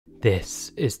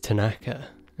This is Tanaka,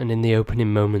 and in the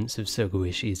opening moments of Sogo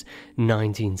Ishii's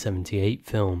 1978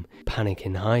 film, Panic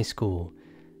in High School,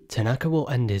 Tanaka will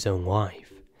end his own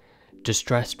life.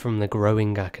 Distressed from the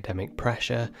growing academic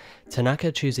pressure,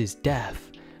 Tanaka chooses death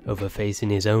over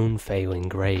facing his own failing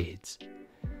grades.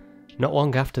 Not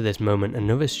long after this moment,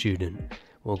 another student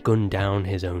will gun down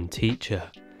his own teacher,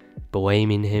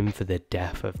 blaming him for the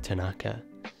death of Tanaka.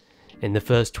 In the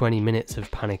first 20 minutes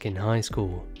of Panic in High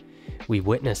School, we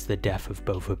witness the death of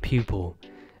both a pupil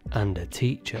and a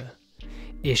teacher.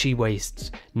 Ishii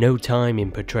wastes no time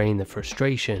in portraying the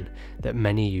frustration that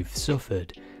many youth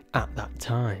suffered at that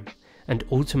time, and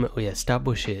ultimately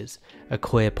establishes a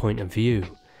clear point of view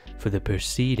for the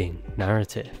preceding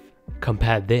narrative.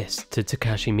 Compare this to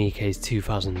Takashi Miike's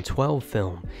 2012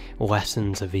 film,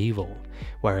 Lessons of Evil,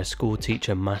 where a school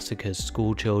teacher massacres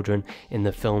school children in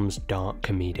the film's dark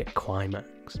comedic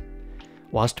climax.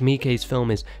 Whilst Miike's film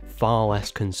is far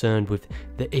less concerned with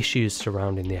the issues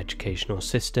surrounding the educational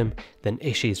system than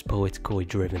Ishii's politically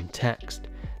driven text,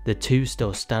 the two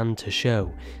still stand to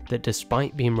show that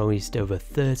despite being released over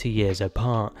 30 years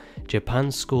apart,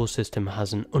 Japan's school system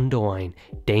has an underlying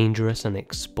dangerous and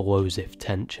explosive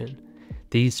tension.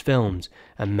 These films,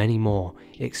 and many more,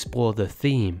 explore the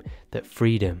theme that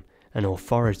freedom and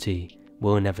authority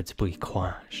will inevitably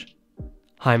clash.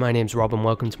 Hi, my name's Rob and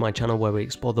welcome to my channel where we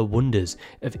explore the wonders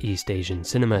of East Asian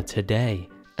cinema. Today,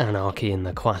 Anarchy in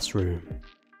the Classroom.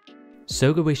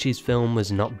 Sogo Ishii's film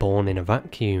was not born in a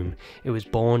vacuum, it was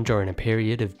born during a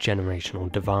period of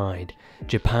generational divide.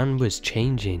 Japan was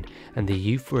changing and the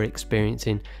youth were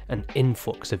experiencing an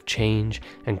influx of change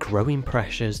and growing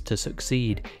pressures to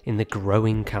succeed in the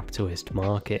growing capitalist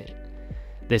market.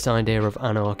 This idea of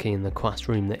anarchy in the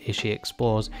classroom that Ishii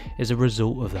explores is a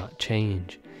result of that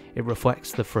change. It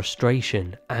reflects the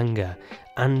frustration, anger,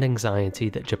 and anxiety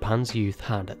that Japan's youth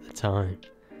had at the time.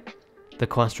 The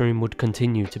classroom would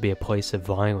continue to be a place of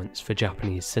violence for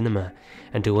Japanese cinema,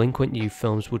 and delinquent youth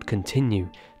films would continue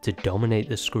to dominate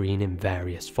the screen in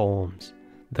various forms.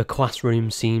 The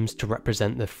classroom seems to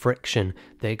represent the friction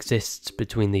that exists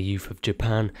between the youth of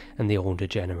Japan and the older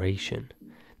generation.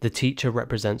 The teacher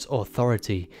represents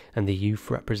authority and the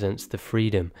youth represents the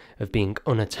freedom of being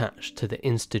unattached to the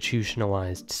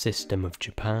institutionalized system of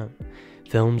Japan.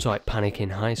 Films like Panic in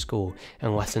High School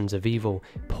and Lessons of Evil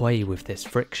play with this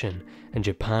friction, and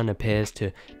Japan appears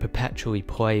to perpetually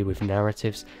play with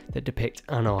narratives that depict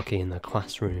anarchy in the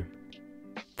classroom.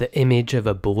 The image of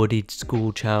a bloodied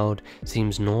schoolchild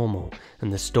seems normal,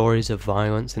 and the stories of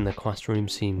violence in the classroom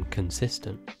seem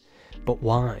consistent. But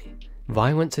why?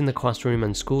 Violence in the classroom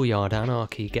and schoolyard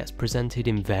anarchy gets presented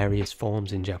in various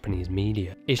forms in Japanese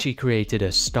media. Ishii created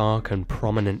a stark and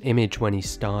prominent image when he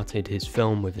started his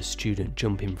film with a student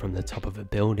jumping from the top of a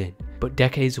building. But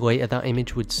decades later that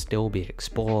image would still be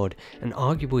explored and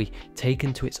arguably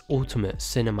taken to its ultimate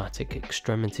cinematic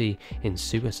extremity in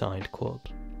Suicide Club.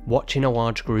 Watching a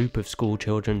large group of school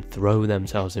children throw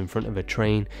themselves in front of a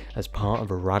train as part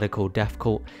of a radical death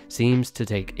cult seems to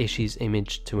take Ishii's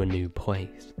image to a new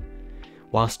place.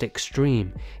 Whilst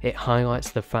extreme, it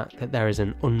highlights the fact that there is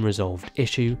an unresolved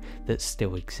issue that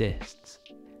still exists.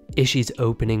 Ishii's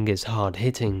opening is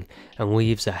hard-hitting and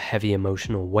leaves a heavy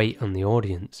emotional weight on the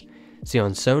audience.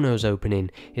 Sion Sono's opening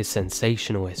is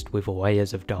sensationalist with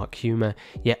layers of dark humour,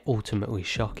 yet ultimately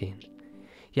shocking.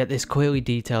 Yet this clearly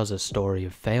details a story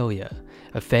of failure,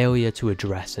 a failure to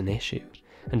address an issue,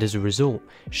 and as a result,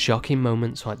 shocking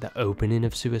moments like the opening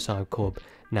of Suicide Club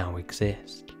now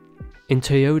exist. In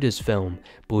Toyoda's film,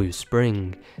 Blue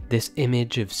Spring, this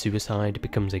image of suicide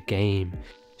becomes a game.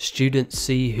 Students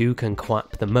see who can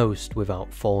clap the most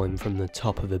without falling from the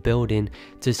top of a building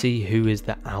to see who is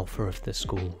the alpha of the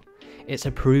school. It's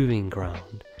a proving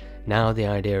ground. Now the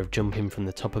idea of jumping from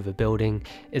the top of a building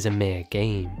is a mere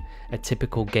game, a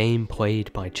typical game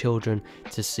played by children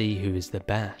to see who is the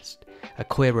best, a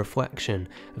clear reflection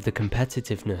of the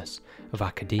competitiveness of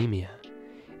academia.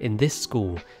 In this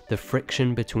school, the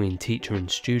friction between teacher and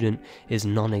student is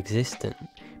non-existent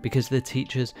because the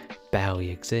teachers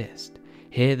barely exist.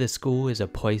 Here the school is a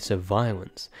place of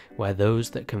violence, where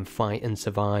those that can fight and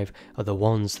survive are the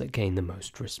ones that gain the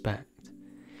most respect.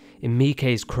 In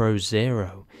Miike's Crows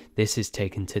Zero, this is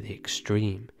taken to the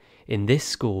extreme. In this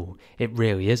school, it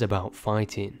really is about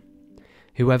fighting.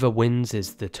 Whoever wins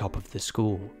is the top of the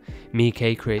school.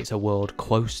 Miike creates a world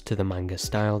close to the manga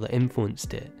style that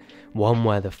influenced it, one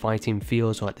where the fighting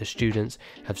feels like the students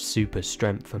have super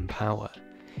strength and power.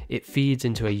 It feeds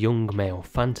into a young male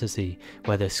fantasy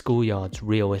where the schoolyard's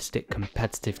realistic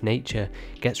competitive nature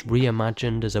gets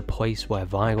reimagined as a place where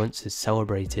violence is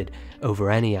celebrated over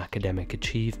any academic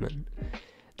achievement.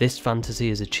 This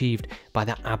fantasy is achieved by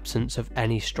the absence of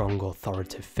any strong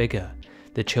authoritative figure.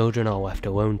 The children are left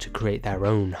alone to create their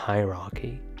own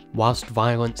hierarchy. Whilst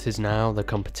violence is now the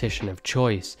competition of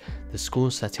choice, the school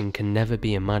setting can never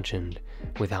be imagined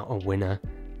without a winner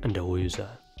and a loser.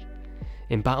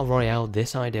 In Battle Royale,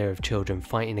 this idea of children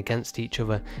fighting against each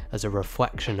other as a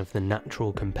reflection of the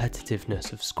natural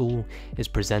competitiveness of school is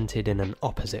presented in an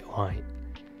opposite light.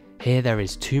 Here there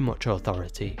is too much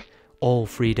authority, all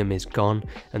freedom is gone,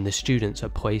 and the students are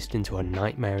placed into a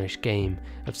nightmarish game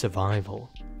of survival.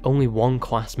 Only one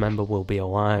class member will be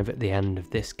alive at the end of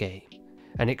this game.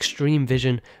 An extreme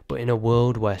vision, but in a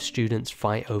world where students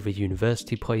fight over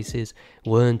university places,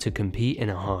 learn to compete in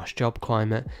a harsh job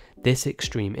climate, this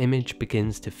extreme image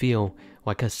begins to feel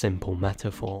like a simple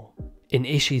metaphor. In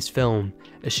Ishii's film,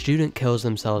 a student kills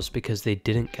themselves because they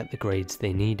didn't get the grades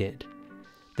they needed.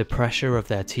 The pressure of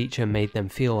their teacher made them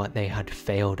feel like they had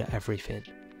failed at everything.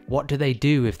 What do they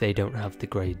do if they don't have the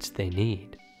grades they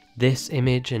need? This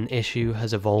image and issue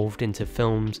has evolved into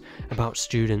films about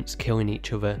students killing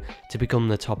each other to become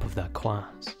the top of their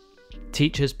class.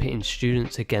 Teachers pitting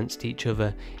students against each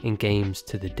other in games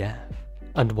to the death.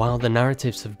 And while the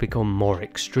narratives have become more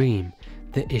extreme,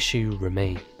 the issue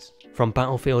remains. From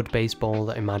Battlefield Baseball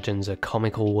that imagines a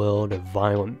comical world of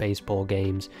violent baseball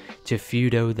games, to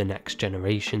Fudo the Next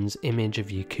Generation's image of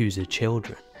Yakuza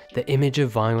children, the image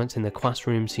of violence in the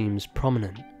classroom seems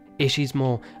prominent. Ishii's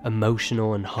more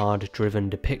emotional and hard-driven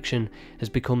depiction has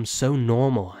become so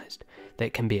normalised that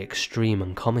it can be extreme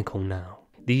and comical now.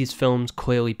 These films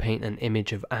clearly paint an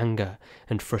image of anger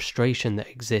and frustration that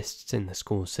exists in the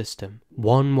school system.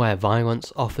 One where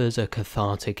violence offers a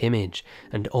cathartic image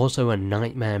and also a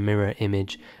nightmare mirror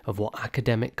image of what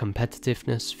academic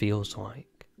competitiveness feels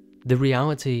like. The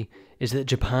reality is that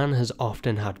Japan has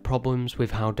often had problems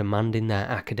with how demanding their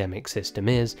academic system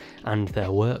is and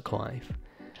their work life.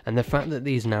 And the fact that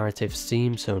these narratives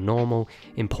seem so normal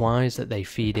implies that they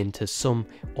feed into some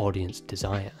audience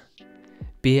desire.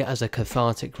 Be it as a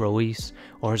cathartic release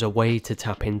or as a way to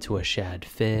tap into a shared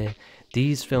fear,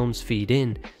 these films feed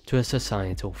in to a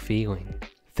societal feeling.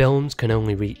 Films can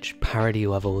only reach parody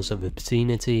levels of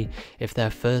obscenity if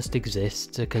there first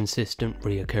exists a consistent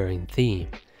reoccurring theme.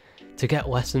 To get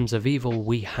lessons of evil,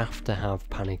 we have to have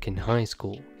Panic in High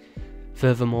School.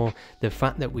 Furthermore, the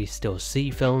fact that we still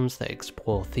see films that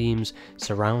explore themes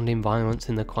surrounding violence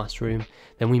in the classroom,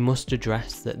 then we must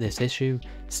address that this issue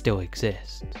still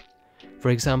exists. For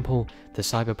example, the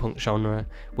cyberpunk genre,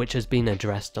 which has been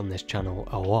addressed on this channel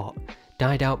a lot,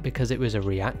 died out because it was a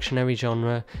reactionary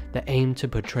genre that aimed to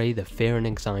portray the fear and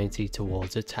anxiety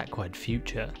towards a tech-led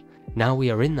future. Now we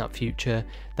are in that future,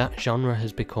 that genre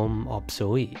has become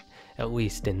obsolete, at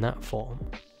least in that form.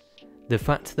 The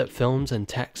fact that films and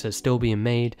texts are still being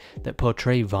made that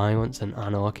portray violence and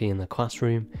anarchy in the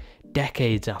classroom,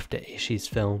 decades after Ishii's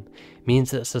film,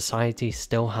 means that society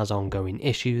still has ongoing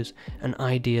issues and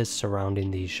ideas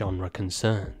surrounding these genre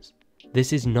concerns.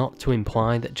 This is not to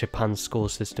imply that Japan's school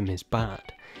system is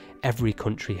bad. Every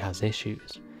country has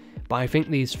issues. But I think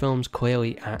these films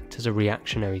clearly act as a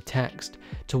reactionary text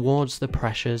towards the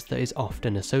pressures that is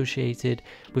often associated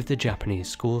with the Japanese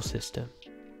school system.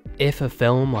 If a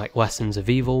film like Lessons of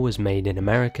Evil was made in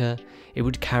America, it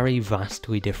would carry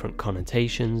vastly different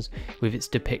connotations with its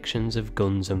depictions of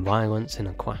guns and violence in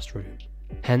a classroom.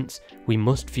 Hence, we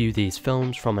must view these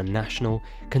films from a national,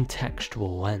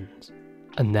 contextual lens.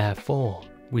 And therefore,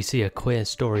 we see a clear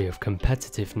story of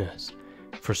competitiveness,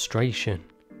 frustration,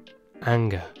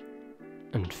 anger,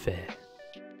 and fear.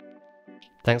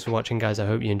 Thanks for watching, guys. I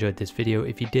hope you enjoyed this video.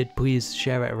 If you did, please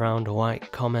share it around,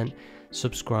 like, comment,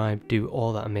 subscribe, do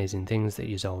all that amazing things that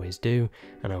you always do,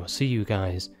 and I will see you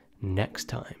guys next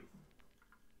time.